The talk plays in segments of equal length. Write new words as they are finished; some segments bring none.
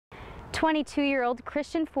22-year-old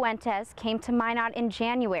Christian Fuentes came to Minot in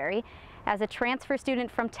January as a transfer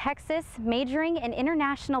student from Texas majoring in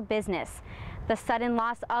international business. The sudden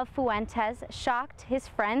loss of Fuentes shocked his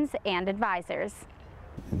friends and advisors.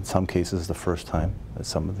 In some cases, the first time that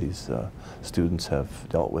some of these students have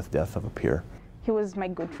dealt with death of a peer. He was my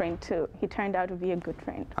good friend too. He turned out to be a good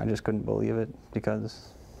friend. I just couldn't believe it because,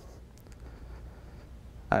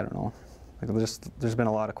 I don't know, there's been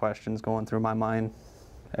a lot of questions going through my mind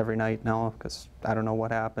every night now because I don't know what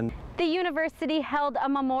happened. The university held a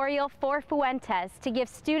memorial for Fuentes to give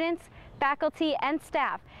students, faculty, and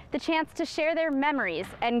staff the chance to share their memories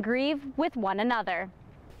and grieve with one another.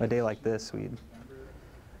 A day like this, we'd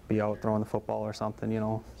be out throwing the football or something, you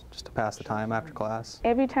know, just to pass the time after class.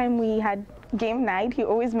 Every time we had game night, he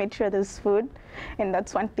always made sure there's food, and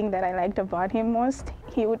that's one thing that I liked about him most.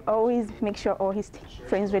 He would always make sure all his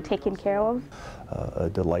friends were taken care of. A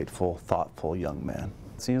delightful, thoughtful young man.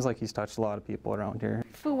 It seems like he's touched a lot of people around here.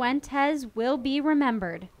 Fuentes will be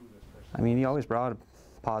remembered. I mean, he always brought a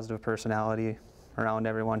positive personality around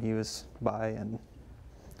everyone he was by, and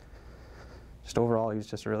just overall, he was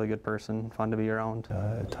just a really good person, fun to be around.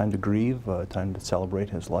 Time to grieve, time to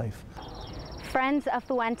celebrate his life. Friends of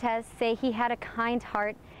Fuentes say he had a kind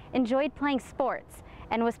heart, enjoyed playing sports,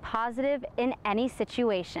 and was positive in any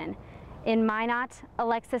situation. In Minot,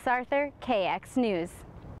 Alexis Arthur, KX News.